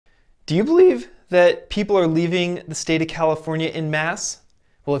Do you believe that people are leaving the state of California en masse?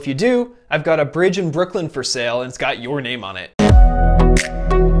 Well, if you do, I've got a bridge in Brooklyn for sale and it's got your name on it.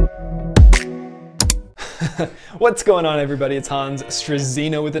 What's going on, everybody? It's Hans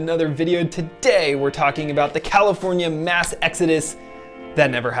Struzyna with another video. Today we're talking about the California mass exodus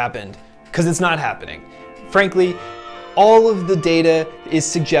that never happened, because it's not happening. Frankly, all of the data is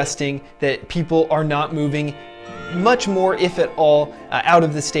suggesting that people are not moving much more, if at all, out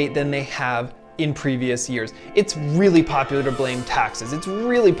of the state than they have in previous years. It's really popular to blame taxes. It's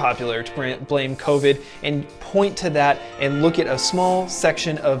really popular to blame COVID and point to that and look at a small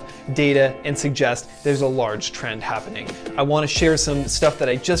section of data and suggest there's a large trend happening. I want to share some stuff that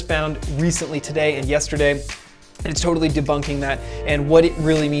I just found recently today and yesterday. It's totally debunking that and what it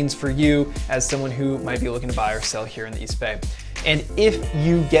really means for you as someone who might be looking to buy or sell here in the East Bay. And if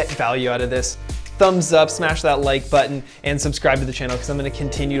you get value out of this, thumbs up, smash that like button, and subscribe to the channel because I'm going to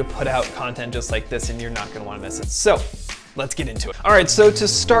continue to put out content just like this and you're not going to want to miss it. So let's get into it. All right, so to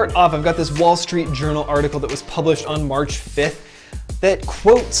start off, I've got this Wall Street Journal article that was published on March 5th that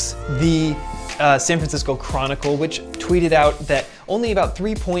quotes the San Francisco Chronicle, which tweeted out that only about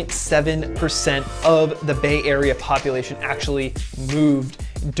 3.7% of the Bay Area population actually moved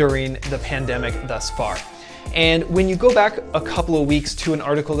during the pandemic thus far. And when you go back a couple of weeks to an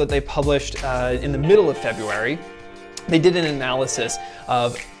article that they published in the middle of February, they did an analysis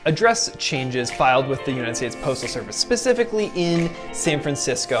of address changes filed with the United States Postal Service, specifically in San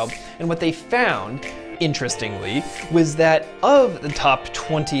Francisco. And what they found, interestingly, was that of the top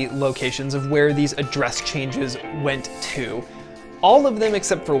 20 locations of where these address changes went to, all of them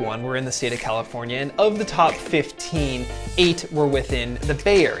except for one were in the state of California, and of the top 15, 8 were within the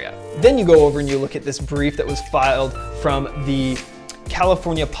Bay Area. Then you go over and you look at this brief that was filed from the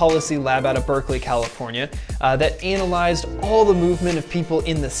California Policy Lab out of Berkeley, California, that analyzed all the movement of people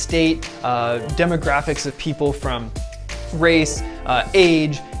in the state, demographics of people from race,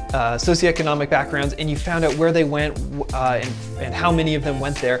 age, socioeconomic backgrounds, and you found out where they went and how many of them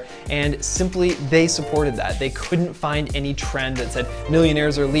went there, and simply they supported that. They couldn't find any trend that said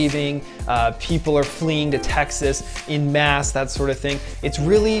millionaires are leaving, people are fleeing to Texas in mass, that sort of thing. It's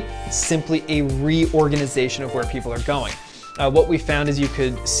really simply a reorganization of where people are going. What we found, as you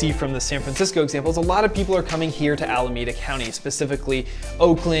could see from the San Francisco example, is a lot of people are coming here to Alameda County, specifically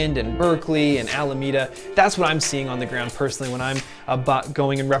Oakland and Berkeley and Alameda. That's what I'm seeing on the ground personally when I'm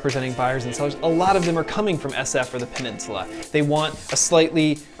going and representing buyers and sellers. A lot of them are coming from SF or the Peninsula. They want a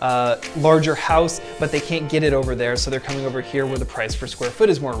slightly larger house, but they can't get it over there, so they're coming over here where the price per square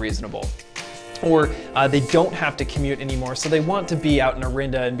foot is more reasonable. Or they don't have to commute anymore, so they want to be out in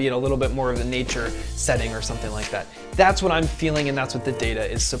Orinda and be in a little bit more of a nature setting or something like that. That's what I'm feeling, and that's what the data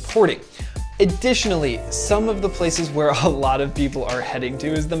is supporting. Additionally, some of the places where a lot of people are heading to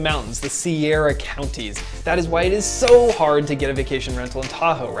is the mountains, the Sierra counties. That is why it is so hard to get a vacation rental in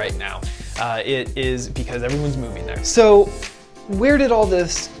Tahoe right now. It is because everyone's moving there. So where did all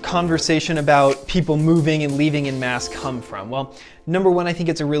this conversation about people moving and leaving en masse come from? Well, number one, I think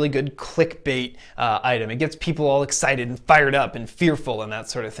it's a really good clickbait item. It gets people all excited and fired up and fearful and that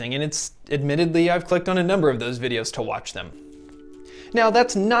sort of thing. And it's admittedly, I've clicked on a number of those videos to watch them. Now,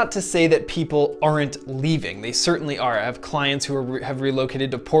 that's not to say that people aren't leaving. They certainly are. I have clients who have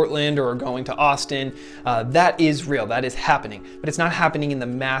relocated to Portland or are going to Austin. That is real, that is happening, but it's not happening in the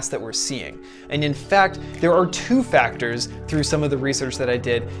mass that we're seeing. And in fact, there are two factors through some of the research that I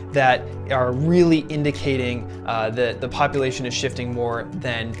did that are really indicating that the population is shifting more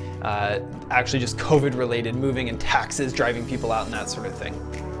than actually just COVID-related moving and taxes driving people out and that sort of thing.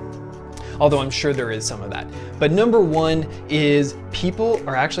 Although I'm sure there is some of that. But number one is people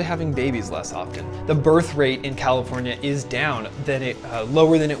are actually having babies less often. The birth rate in California is down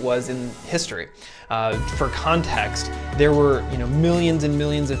lower than it was in history. For context, there were millions and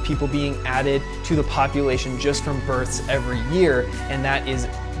millions of people being added to the population just from births every year, and that is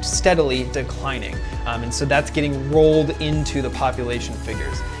steadily declining. And so that's getting rolled into the population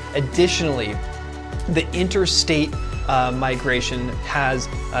figures. Additionally, the interstate migration has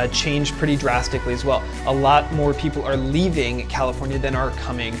changed pretty drastically as well. A lot more people are leaving California than are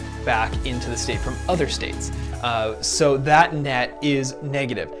coming back into the state from other states. So that net is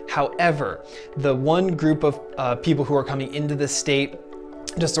negative. However, the one group of people who are coming into the state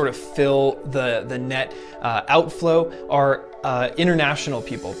to sort of fill the net outflow are international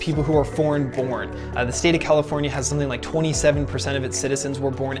people, people who are foreign born. The state of California has something like 27% of its citizens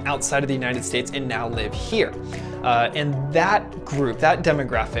were born outside of the United States and now live here. And that group, that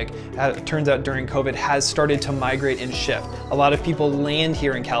demographic, turns out during COVID has started to migrate and shift. A lot of people land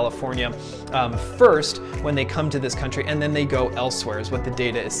here in California first when they come to this country, and then they go elsewhere, is what the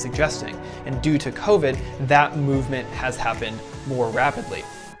data is suggesting. And due to COVID, that movement has happened more rapidly.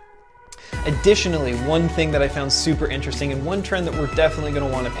 Additionally, one thing that I found super interesting, and one trend that we're definitely going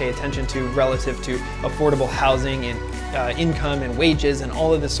to want to pay attention to relative to affordable housing and income and wages and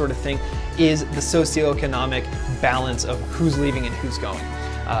all of this sort of thing, is the socioeconomic balance of who's leaving and who's going.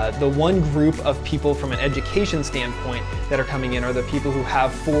 The one group of people from an education standpoint that are coming in are the people who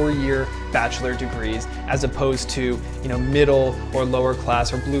have 4-year bachelor degrees, as opposed to middle or lower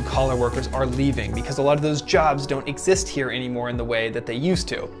class or blue collar workers are leaving, because a lot of those jobs don't exist here anymore in the way that they used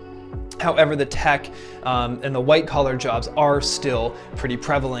to. However, the tech and the white-collar jobs are still pretty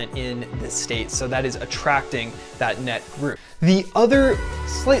prevalent in this state, so that is attracting that net group. The other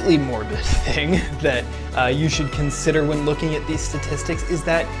slightly morbid thing that you should consider when looking at these statistics is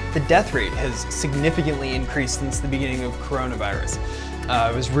that the death rate has significantly increased since the beginning of coronavirus.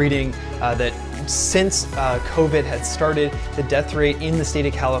 I was reading that since COVID had started, the death rate in the state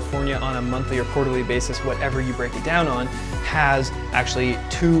of California on a monthly or quarterly basis, whatever you break it down on, has actually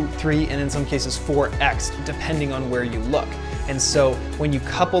 2, 3, and in some cases 4x, depending on where you look. And so when you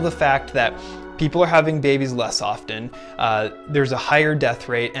couple the fact that people are having babies less often, there's a higher death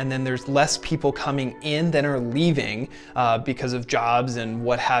rate, and then there's less people coming in than are leaving because of jobs and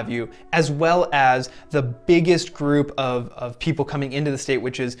what have you, as well as the biggest group of people coming into the state,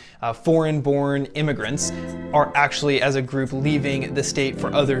 which is foreign-born immigrants, are actually as a group leaving the state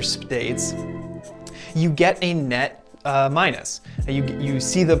for other states. You get a net minus. You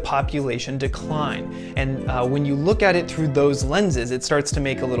see the population decline. And when you look at it through those lenses, it starts to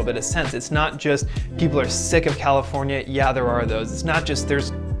make a little bit of sense. It's not just people are sick of California. Yeah, there are those. It's not just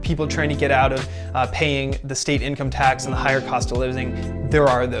there's people trying to get out of paying the state income tax and the higher cost of living. There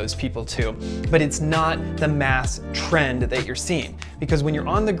are those people too. But it's not the mass trend that you're seeing. Because when you're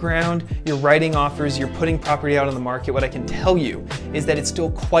on the ground, you're writing offers, you're putting property out on the market, what I can tell you is that it's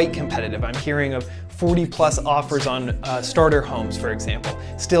still quite competitive. I'm hearing of 40+ offers on starter homes, for example.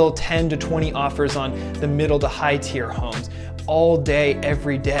 Still 10 to 20 offers on the middle to high tier homes, all day,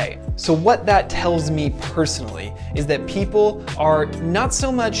 every day. So what that tells me personally is that people are not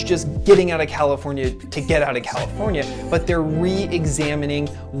so much just getting out of California to get out of California, but they're re-examining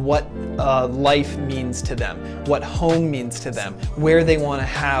what life means to them, what home means to them, where they want to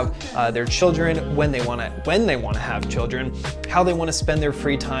have their children, when they want to have children, how they want to spend their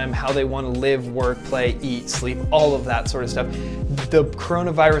free time, how they want to live, work, play, eat, sleep, all of that sort of stuff. The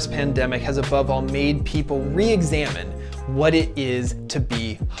coronavirus pandemic has above all made people re-examine what it is to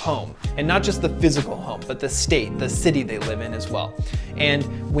be home. And not just the physical home, but the state, the city they live in as well. And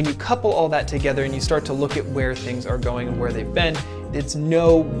when you couple all that together and you start to look at where things are going and where they've been, it's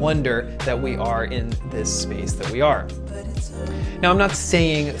no wonder that we are in this space that we are. Now, I'm not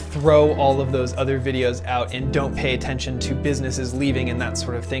saying throw all of those other videos out and don't pay attention to businesses leaving and that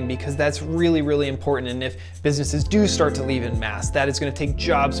sort of thing, because that's really, really important. And if businesses do start to leave in mass, that is going to take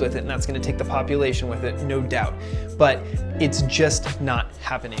jobs with it, and that's going to take the population with it, no doubt. But it's just not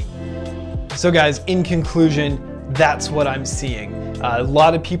happening. So guys, in conclusion, that's what I'm seeing. A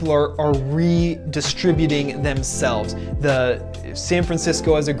lot of people are redistributing themselves. San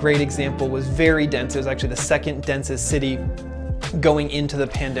Francisco, as a great example, was very dense. It was actually the second densest city going into the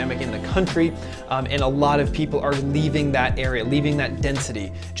pandemic in the country, and a lot of people are leaving that area, leaving that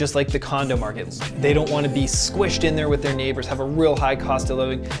density, just like the condo market. They don't want to be squished in there with their neighbors, have a real high cost of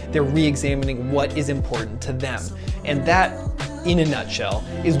living. They're re-examining what is important to them. And that, in a nutshell,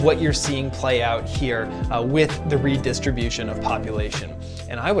 is what you're seeing play out here with the redistribution of population.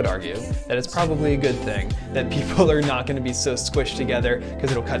 And I would argue that it's probably a good thing that people are not going to be so squished together,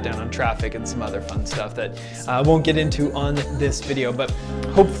 because it'll cut down on traffic and some other fun stuff that I won't get into on this video. But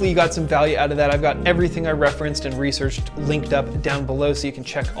hopefully you got some value out of that. I've got everything I referenced and researched linked up down below, so you can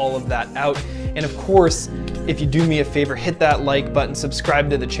check all of that out. And of course, if you do me a favor, hit that like button, subscribe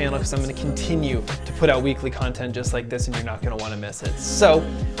to the channel, because I'm going to continue to put out weekly content just like this, and you're not going to want to miss it. So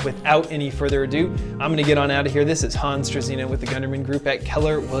without any further ado, I'm going to get on out of here. This is Struzyna with the Gunderman Group at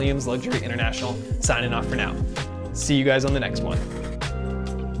Keller Williams Luxury International, signing off for now. See you guys on the next one.